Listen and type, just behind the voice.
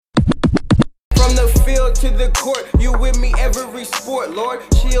to the court. You with me every sport, Lord.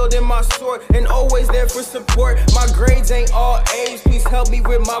 Shield in my sword and always there for support. My grades ain't all A's, please help me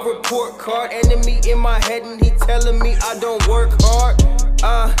with my report card. Enemy in my head and he telling me I don't work hard.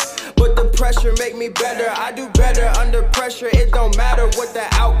 But the pressure make me better. I do better under pressure. It don't matter what the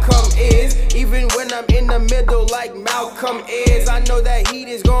outcome is. Even when I'm in the middle like Malcolm is. I know that heat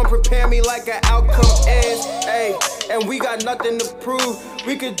is gonna prepare me like an outcome is. Hey, and we got nothing to prove.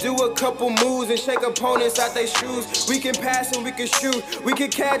 We could do a couple moves and shake opponents out their shoes. We can pass and we can shoot. We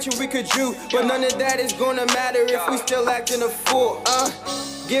could catch and we could shoot. But none of that is gonna matter if we still acting a fool.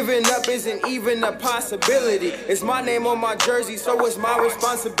 Giving up isn't even a possibility. It's my name on my jersey, so it's my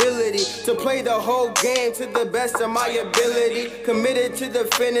responsibility to play the whole game to the best of my ability. Committed to the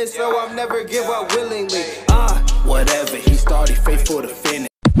finish, so I'll never give up willingly. Whatever he started, faithful to finish.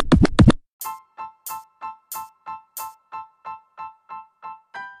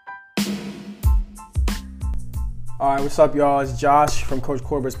 All right, what's up, y'all? It's Josh from Coach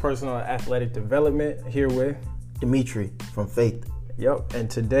Corbett's Personal and Athletic Development, here with Dimitri from Faith. Yep, and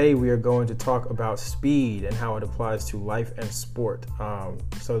today we are going to talk about speed and how it applies to life and sport.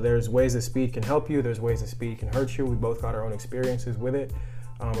 So there's ways that speed can help you, there's ways that speed can hurt you. We both got our own experiences with it.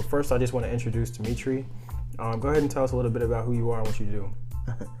 But first, I just want to introduce Dimitri. Go ahead and tell us a little bit about who you are and what you do.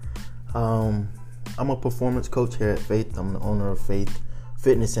 I'm a performance coach here at Faith. I'm the owner of Faith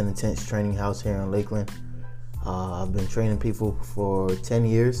Fitness and Intense Training House here in Lakeland. I've been training people for 10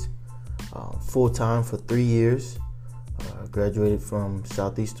 years, full-time for 3 years. Graduated from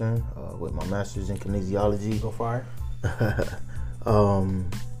Southeastern with my master's in kinesiology. Go Fire.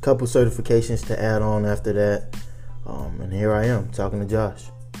 Couple certifications to add on after that. And here I am talking to Josh.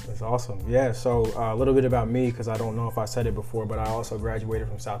 That's awesome. Yeah, so a little bit about me, because I don't know if I said it before, but I also graduated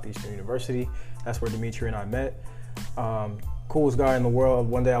from Southeastern University. That's where Dimitri and I met. Coolest guy in the world.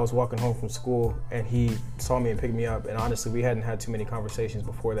 One day I was walking home from school and he saw me and picked me up, and honestly we hadn't had too many conversations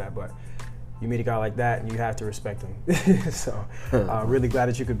before that, but you meet a guy like that and you have to respect him. So really glad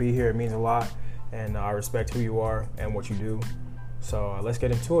that you could be here. It means a lot, and I respect who you are and what you do. So let's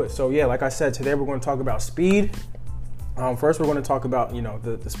get into it. So yeah, like I said, today we're going to talk about speed. First we're going to talk about, you know,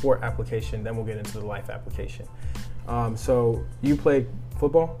 the sport application, then we'll get into the life application. So you play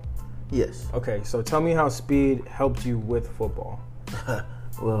football? Yes. Okay, so tell me how speed helped you with football.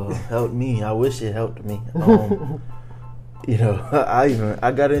 Well, helped me. I wish it helped me. You know,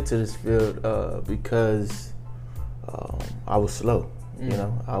 I got into this field because I was slow. You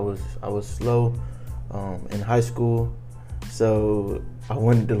know, I was slow in high school, so I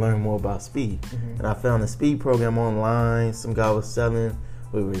wanted to learn more about speed. And I found a speed program online. Some guy was selling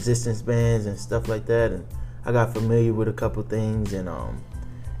with resistance bands and stuff like that, and I got familiar with a couple things, and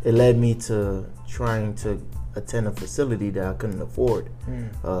it led me to trying to attend a facility that I couldn't afford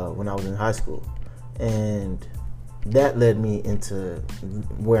when I was in high school, and that led me into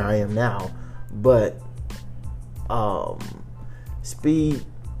where I am now. But speed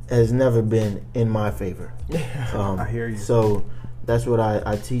has never been in my favor. I hear you. So that's what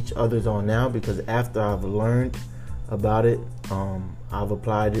I teach others on now, because after I've learned about it, I've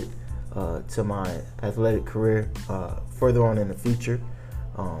applied it to my athletic career further on in the future.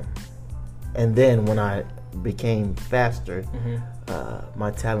 And then when I became faster, my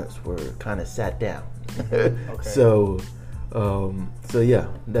talents were kind of sat down. Okay. So yeah,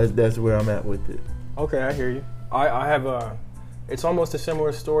 that's where I'm at with it. Okay, I hear you. I have it's almost a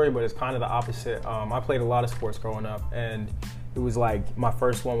similar story, but it's kind of the opposite. I played a lot of sports growing up, and it was like my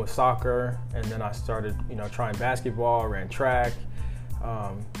first one was soccer, and then I started, you know, trying basketball, ran track,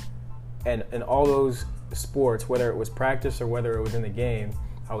 and all those sports, whether it was practice or whether it was in the game,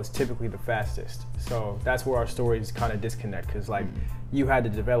 I was typically the fastest. So that's where our stories kind of disconnect, because like you had to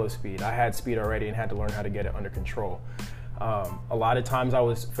develop speed. I had speed already and had to learn how to get it under control. A lot of times I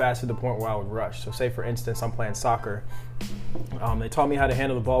was fast to the point where I would rush. So say for instance, I'm playing soccer. They taught me how to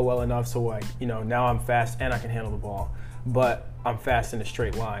handle the ball well enough, so like, you know, now I'm fast and I can handle the ball, but I'm fast in a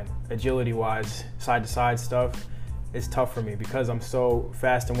straight line. Agility wise, side to side stuff, it's tough for me because I'm so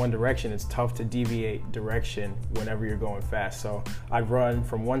fast in one direction. It's tough to deviate direction whenever you're going fast. So I'd run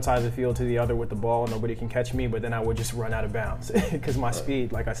from one side of the field to the other with the ball. Nobody can catch me, but then I would just run out of bounds because my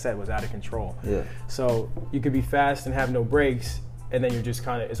speed, like I said, was out of control. Yeah. So you could be fast and have no brakes, and then you're just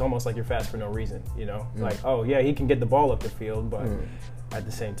kind of, it's almost like you're fast for no reason, you know? Like, oh yeah, he can get the ball up the field, but at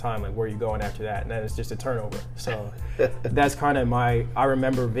the same time, like, where are you going after that? And then it's just a turnover. So that's kind of I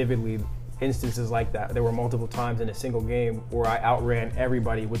remember vividly instances like that. There were multiple times in a single game where I outran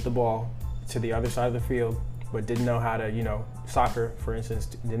everybody with the ball to the other side of the field, but didn't know how to, you know, soccer, for instance,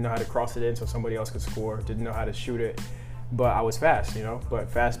 didn't know how to cross it in so somebody else could score, didn't know how to shoot it, but I was fast, you know,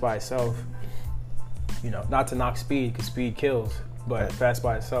 but fast by itself, not to knock speed, because speed kills, but Right. fast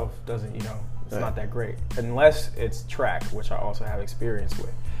by itself doesn't, it's Right. not that great. Unless it's track, which I also have experience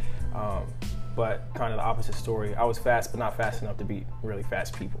with. But kind of the opposite story. I was fast, but not fast enough to beat really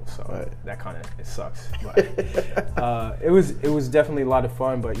fast people. So Right. that kind of, it sucks. But it was definitely a lot of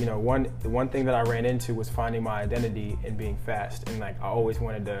fun. But one thing that I ran into was finding my identity in being fast. And like I always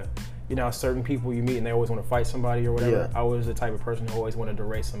wanted to, certain people you meet and they always want to fight somebody or whatever. Yeah. I was the type of person who always wanted to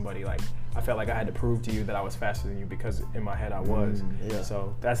race somebody. Like I felt like I had to prove to you that I was faster than you because in my head I was. Yeah.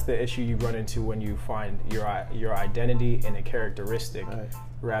 So that's the issue you run into when you find your identity in a characteristic. Right.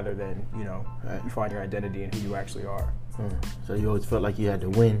 Rather than, Right. you find your identity in who you actually are. So you always felt like you had to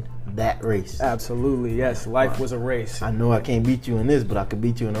win that race. Absolutely, yes. Life was a race. I know I can't beat you in this, but I could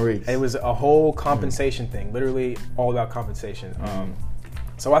beat you in a race. It was a whole compensation thing, literally all about compensation.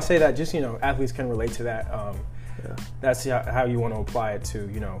 So I say that just, athletes can relate to that. Yeah. That's how you want to apply it to,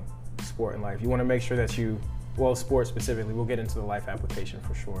 sport and life. You want to make sure that sports specifically, we'll get into the life application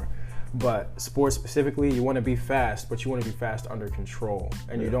for sure. But sports specifically, you want to be fast, but you want to be fast under control.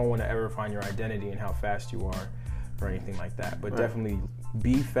 And you don't want to ever find your identity in how fast you are or anything like that. But definitely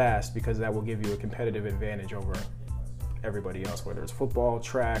be fast because that will give you a competitive advantage over everybody else, whether it's football,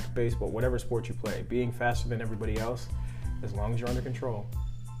 track, baseball, whatever sport you play. Being faster than everybody else, as long as you're under control,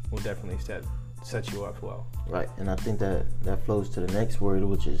 will definitely set you up well. Right, and I think that flows to the next word,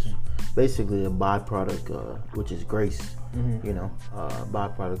 which is basically a byproduct, which is grace.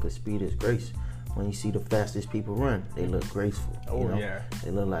 Byproduct of speed is grace. When you see the fastest people run, they look graceful. Yeah.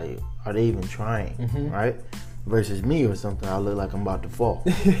 They look like, are they even trying, right? Versus me or something, I look like I'm about to fall.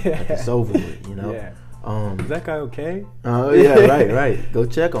 Like it's over with, Yeah. Is that guy okay? Yeah, right. Go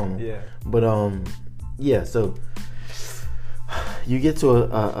check on him. Yeah. But so you get to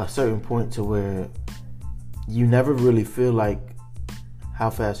a certain point to where you never really feel like how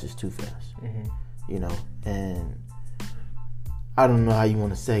fast is too fast. And I don't know how you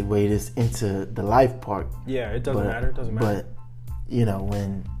want to segue this into the life part. Yeah, it doesn't matter. It doesn't matter. But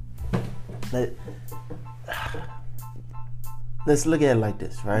when let's look at it like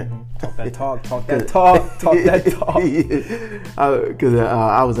this, right? Talk that talk. Talk that talk. Talk that talk. Because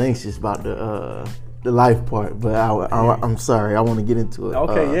I was anxious about the life part, but I'm sorry. I want to get into it.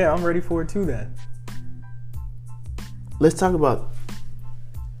 Okay, yeah, I'm ready for it too. Then let's talk about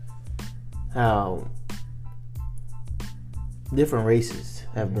how different races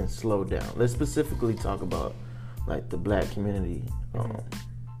have been slowed down. Let's specifically talk about like the black community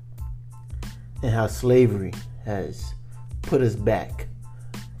and how slavery has put us back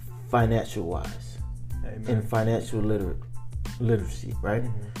financial wise and financial literacy, right?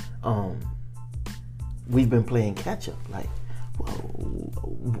 We've been playing catch up. Like,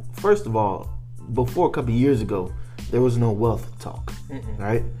 first of all, before a couple of years ago, there was no wealth talk,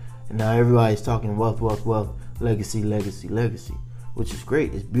 right? And now everybody's talking wealth, legacy, which is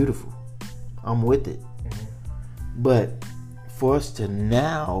great. It's beautiful. I'm with it. But for us to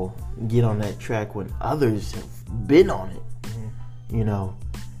now get on that track when others have been on it,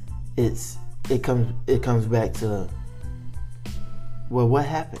 it comes back to, well, what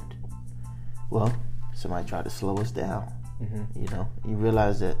happened? Well, somebody tried to slow us down. You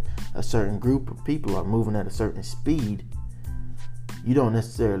realize that a certain group of people are moving at a certain speed. You don't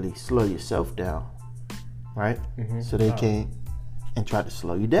necessarily slow yourself down, right? So they came and tried to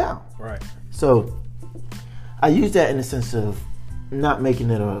slow you down. Right. So I use that in the sense of not making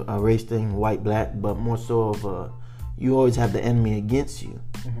it a race thing, white, black, but more so of you always have the enemy against you,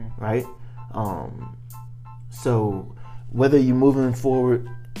 right? So whether you're moving forward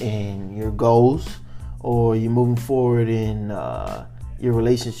in your goals or you're moving forward in your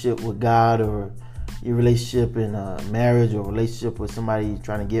relationship with God or your relationship in marriage or relationship with somebody you're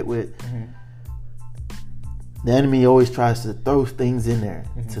trying to get with, the enemy always tries to throw things in there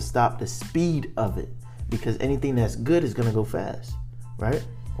to stop the speed of it, because anything that's good is going to go fast, right?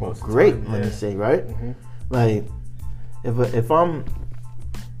 Or great, let me say, right? Like if I'm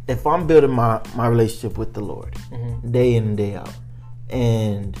building my relationship with the Lord day in and day out,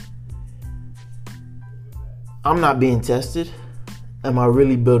 and I'm not being tested, am I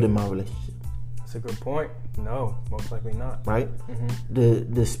really building my relationship? That's a good point. No, most likely not. Right?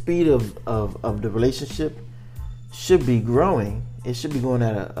 The speed of the relationship should be growing. It should be going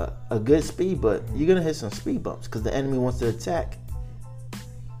at a good speed, but you're going to hit some speed bumps because the enemy wants to attack.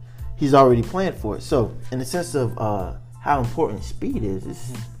 He's already planned for it. So in the sense of how important speed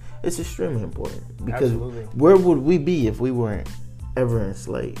is, it's extremely important, because where would we be if we weren't ever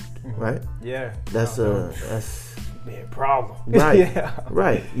enslaved, right? Yeah. That's be a problem. Right. Yeah.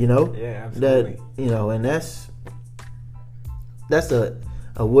 Right. Yeah, absolutely. That, and that's a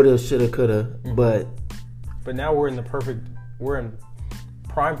woulda, shoulda, coulda, but But now we're in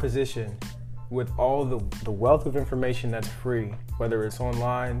prime position with all the wealth of information that's free, whether it's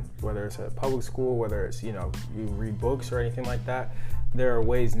online, whether it's at public school, whether it's, you read books or anything like that. There are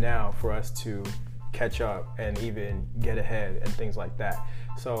ways now for us to catch up and even get ahead and things like that.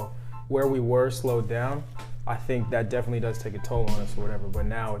 So where we were slowed down, I think that definitely does take a toll on us or whatever. But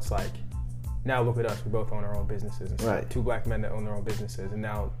now it's like, now look at us. We both own our own businesses. And so Right. 2 black men that own their own businesses. And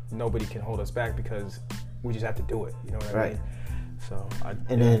now nobody can hold us back because we just have to do it. You know what I Right. mean? So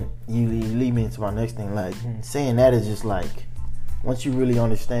And then you lead me into my next thing. Like, saying that is just like, once you really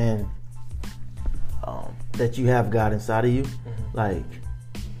understand that you have God inside of you, like,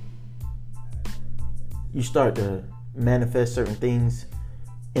 you start to manifest certain things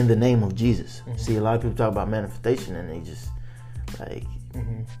in the name of Jesus. See, a lot of people talk about manifestation and they just like,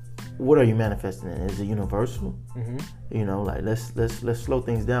 what are you manifesting in? Is it universal? You know, like let's slow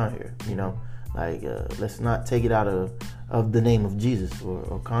things down here. You know, like let's not take it out of the name of Jesus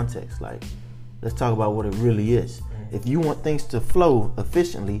or context. Like, let's talk about what it really is. If you want things to flow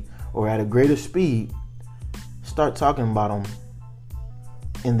efficiently or at a greater speed, start talking about them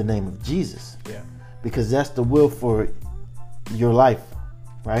in the name of Jesus. Yeah. Because that's the will for your life,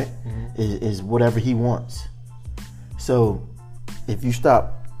 right? Is whatever He wants. So if you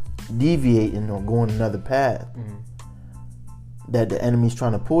stop deviating or going another path that the enemy's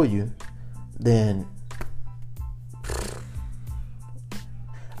trying to pull you, then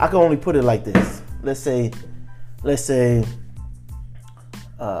I can only put it like this. Let's say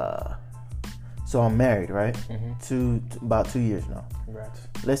so I'm married, right? About 2 years now. Congrats.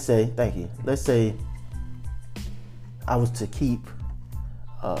 Let's say, thank you. Let's say I was to keep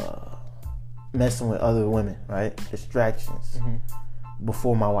messing with other women, right? Distractions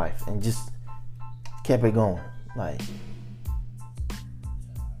before my wife, and just kept it going. Like,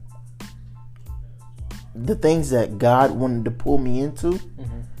 the things that God wanted to pull me into,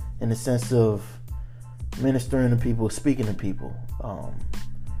 in the sense of ministering to people, speaking to people,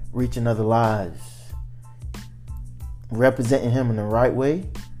 reaching other lives, representing Him in the right way,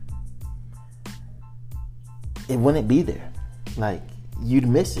 it wouldn't be there. Like, you'd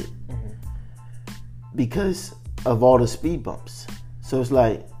miss it because of all the speed bumps. So it's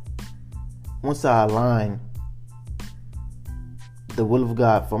like, once I align the will of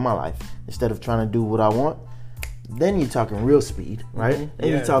God for my life, instead of trying to do what I want, then you're talking real speed, right? Then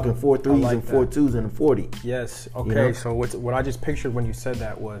you're talking 4 3s like and 4 2s and a 40. Yes. Okay. You know? So what I just pictured when you said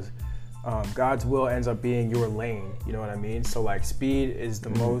that was God's will ends up being your lane. You know what I mean? So like, speed is the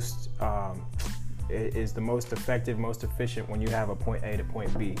most is the most effective, most efficient when you have a point A to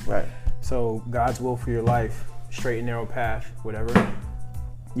point B. Right. So God's will for your life, straight and narrow path, whatever,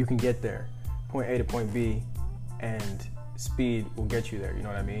 you can get there, point A to point B, and speed will get you there. You know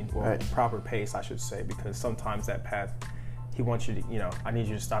what I mean? Well, Right. proper pace, I should say, because sometimes that path, He wants you to, I need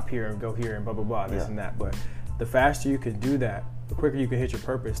you to stop here and go here and blah, blah, blah, this and that. But the faster you can do that, the quicker you can hit your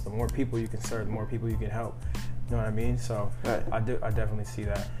purpose, the more people you can serve, the more people you can help. You know what I mean? So Right. I definitely see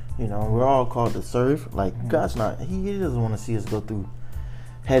that. You know, we're all called to serve. Like, God's not, He doesn't want to see us go through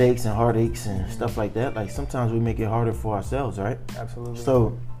headaches and heartaches and stuff like that. Like, sometimes we make it harder for ourselves, right? Absolutely.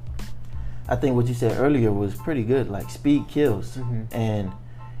 So I think what you said earlier was pretty good. Like, speed kills. And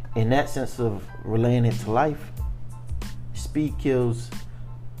in that sense of relaying it to life, speed kills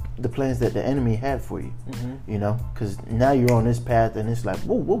the plans that the enemy had for you. You know, because now you're on this path and it's like,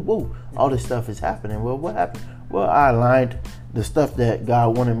 whoa, whoa, whoa, all this stuff is happening. Well, what happened? Well, I aligned the stuff that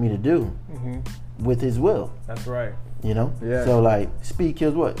God wanted me to do with His will. That's right. You know? Yeah. So, like, speed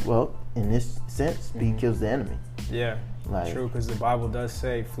kills what? Well, in this sense, speed kills the enemy. Yeah. Like, True, because the Bible does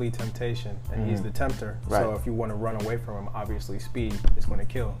say flee temptation, and He's the tempter. Right. So if you want to run away from Him, obviously speed is going to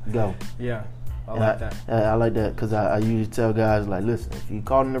kill. go. Yeah, I And like that. I like that because I usually tell guys, like, listen, if you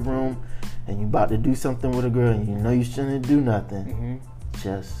caught in the room and you about to do something with a girl and you know you shouldn't do nothing,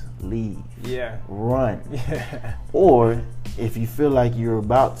 just leave. Yeah. Run. Yeah. Or if you feel like you're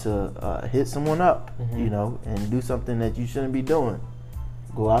about to hit someone up, you know, and do something that you shouldn't be doing,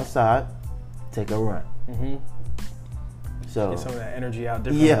 go outside, take a run. So Get some of that energy out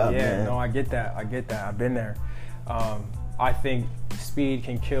differently. Yeah, Yeah, man. no, I get that. I've been there. I think speed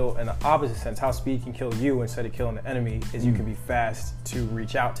can kill in the opposite sense. How speed can kill you instead of killing the enemy is you can be fast to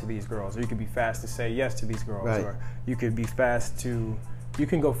reach out to these girls, or you can be fast to say yes to these girls, Right. or you could be fast to. You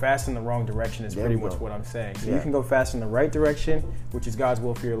can go fast in the wrong direction is There pretty we much go. what I'm saying. So Yeah. you can go fast in the right direction, which is God's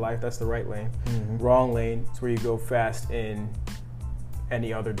will for your life. That's the right lane. Wrong lane is where you go fast in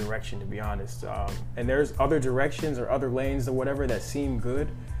any other direction, to be honest. And there's other directions or other lanes or whatever that seem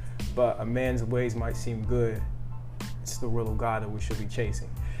good, but a man's ways might seem good. It's the will of God that we should be chasing.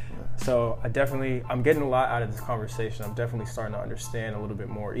 So I'm getting a lot out of this conversation. I'm definitely starting to understand a little bit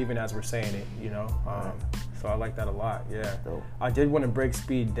more, even as we're saying it, you know. So I like that a lot. Yeah. Dope. I did want to break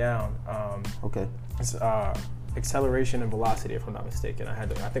speed down. Okay. It's acceleration and velocity, if I'm not mistaken. I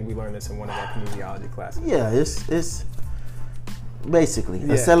think we learned this in one of our kinesiology classes. Yeah, it's basically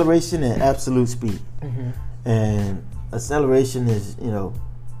acceleration and absolute speed. And acceleration is, you know,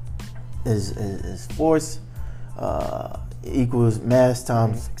 is force equals mass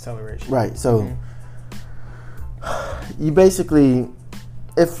times acceleration. Right. So you basically,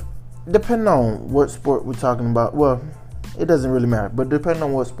 if depending on what sport we're talking about, well, it doesn't really matter. But depending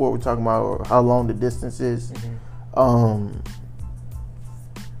on what sport we're talking about or how long the distance is,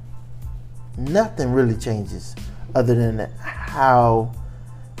 nothing really changes other than how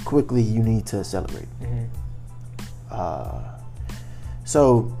quickly you need to accelerate.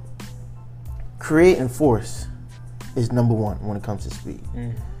 So creating force is number one when it comes to speed.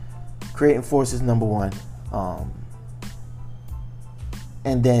 Creating force is number one.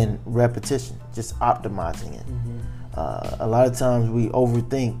 And then repetition, just optimizing it. A lot of times we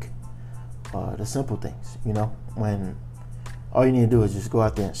overthink the simple things, you know, when all you need to do is just go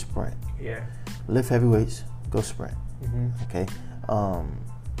out there and sprint. Yeah. Lift heavy weights, go sprint. Okay.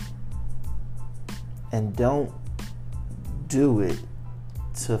 And don't do it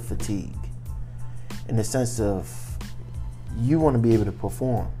to fatigue. In the sense of you want to be able to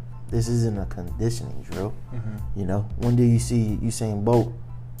perform. This isn't a conditioning drill. You know, when do you see Usain Bolt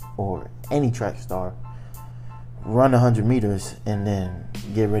or any track star run 100 meters and then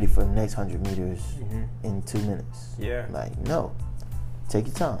get ready for the next 100 meters in 2 minutes? Yeah. Like, no. Take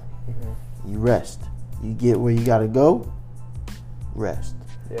your time. You rest. You get where you gotta go, rest.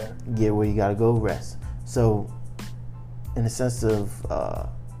 Yeah. You get where you gotta go, rest. So, in the sense of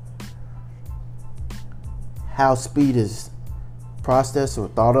how speed is processed or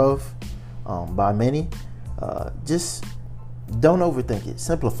thought of by many, just don't overthink it.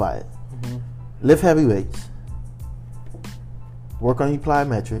 Simplify it. Lift heavy weights. Work on your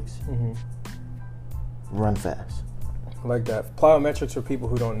plyometrics. Run fast. Like that. Plyometrics, for people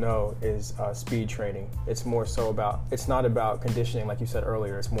who don't know, is speed training. It's more so about, it's not about conditioning like you said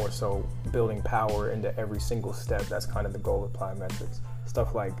earlier. It's more so building power into every single step. That's kind of the goal of plyometrics.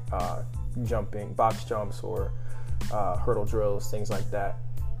 Stuff like jumping, box jumps, or hurdle drills, things like that.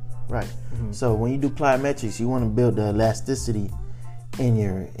 Right. So when you do plyometrics, you want to build the elasticity in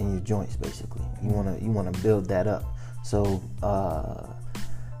your joints. Basically, you want to build that up. So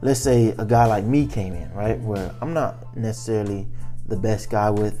let's say a guy like me came in, right, where I'm not necessarily the best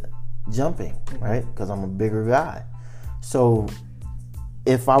guy with jumping, right, because I'm a bigger guy. So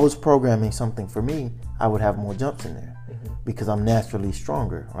if I was programming something for me, I would have more jumps in there because I'm naturally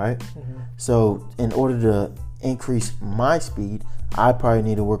stronger, right? So in order to increase my speed, I probably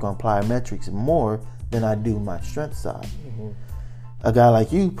need to work on plyometrics more than I do my strength side. A guy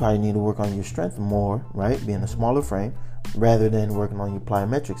like you probably need to work on your strength more, right, being a smaller frame, rather than working on your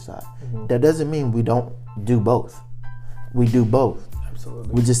plyometric side. That doesn't mean we don't do both. We do both.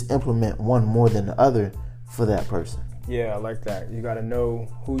 Absolutely. We just implement one more than the other for that person. Yeah, I like that. You got to know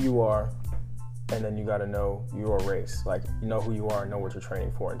who you are, and then you got to know your race. Like, you know who you are and know what you're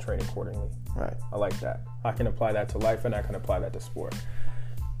training for and train accordingly. Right. I like that. I can apply that to life, and I can apply that to sport.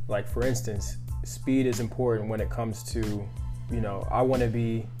 Like, for instance, speed is important when it comes to, you know, I want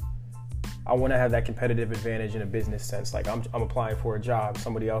to have that competitive advantage in a business sense. Like, I'm applying for a job,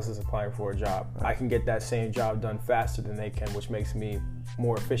 somebody else is applying for a job. I can get that same job done faster than they can, which makes me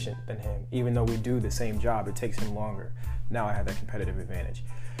more efficient than him. Even though we do the same job, it takes him longer. Now I have that competitive advantage.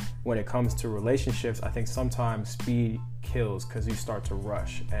 When it comes to relationships, I think sometimes speed kills because you start to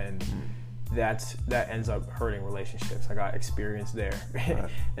rush, and that ends up hurting relationships. I got experience there. Right.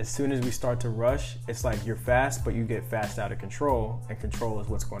 As soon as we start to rush, it's like you're fast, but you get fast out of control, and control is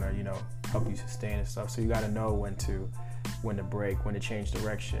what's going to, you know, help you sustain and stuff. So you got to know when to brake, when to change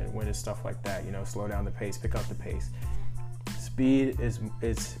direction, when to stuff like that. You know, slow down the pace, pick up the pace. Speed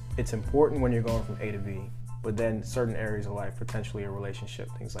it's important when you're going from A to B, but then certain areas of life, potentially a relationship,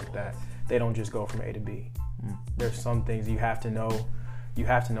 things like that, they don't just go from A to B. There's some things you have to know. You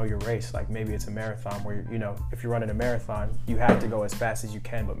have to know your race. Like, maybe it's a marathon where, you know, if you're running a marathon, you have to go as fast as you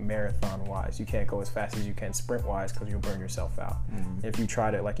can, but marathon-wise. You can't go as fast as you can sprint-wise because you'll burn yourself out. If you try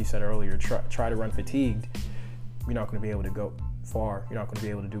to, like you said earlier, try to run fatigued, you're not going to be able to go far. You're not going to be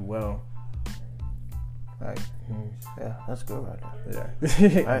able to do well. Right. Yeah, that's good right there.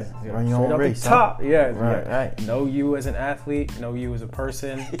 Yeah. Right. Run your own race. Top. Yeah. Right. Yeah. Right. Know you as an athlete. Know you as a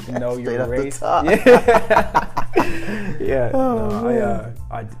person. Know Straight your off the race. top. Yeah. Yeah. Oh,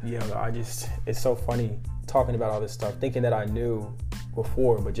 I just, it's so funny talking about all this stuff, thinking that I knew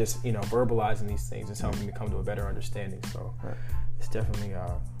before, but just, you know, verbalizing these things is helping me come to a better understanding. So it's definitely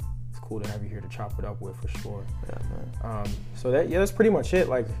it's cool to have you here to chop it up with, for sure. Yeah, man. So that's pretty much it.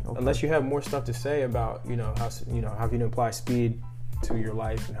 Like, unless you have more stuff to say about, you know, how you can apply speed to your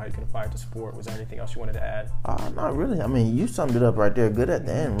life and how you can apply it to sport. Was there anything else you wanted to add? Not really. I mean, you summed it up right there good at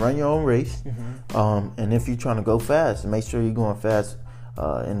the end. Run your own race. And if you're trying to go fast, make sure you're going fast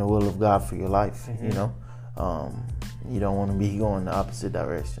in the will of God for your life, you know. You don't want to be going the opposite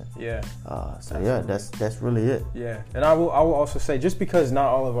direction. Yeah. That's really it. Yeah, and I will also say, just because not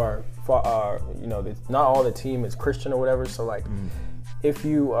all of our not all the team is Christian or whatever. So like, if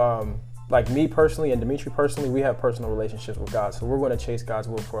you like me personally and Dimitri personally, we have personal relationships with God. So we're going to chase God's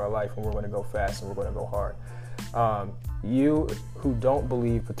will for our life, and we're going to go fast and we're going to go hard. You who don't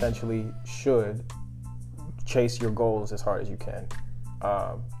believe potentially should chase your goals as hard as you can.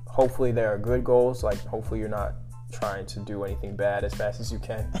 Hopefully there are good goals. Like, hopefully you're not trying to do anything bad as fast as you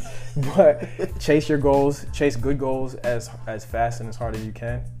can, but chase your goals, chase good goals as fast and as hard as you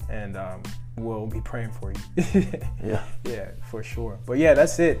can, and we'll be praying for you. Yeah, for sure. But yeah,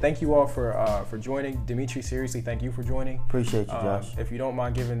 that's it. Thank you all for joining. Dimitri, seriously, thank you for joining. Appreciate you, Josh. If you don't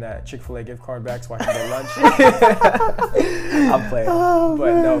mind giving that Chick-fil-A gift card back so I can get lunch. I'm playing.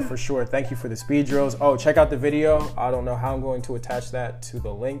 But no, for sure. Thank you for the speed drills. Oh, check out the video. I don't know how I'm going to attach that to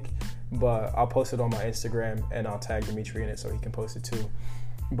the link, but I'll post it on my Instagram, and I'll tag Dimitri in it so he can post it too.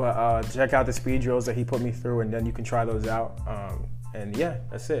 But check out the speed drills that he put me through, and then you can try those out. And yeah,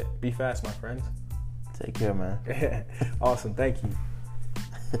 that's it. Be fast, my friends. Take care, man. Awesome. Thank you.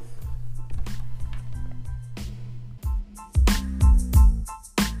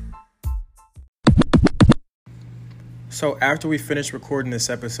 So after we finished recording this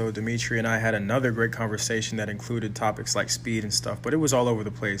episode, Dimitri and I had another great conversation that included topics like speed and stuff, but it was all over the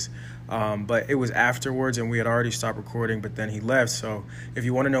place. But it was afterwards, and we had already stopped recording, but then he left. So if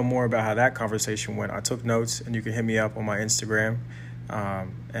you want to know more about how that conversation went, I took notes, and you can hit me up on my Instagram,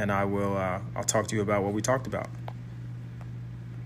 and I'll talk to you about what we talked about.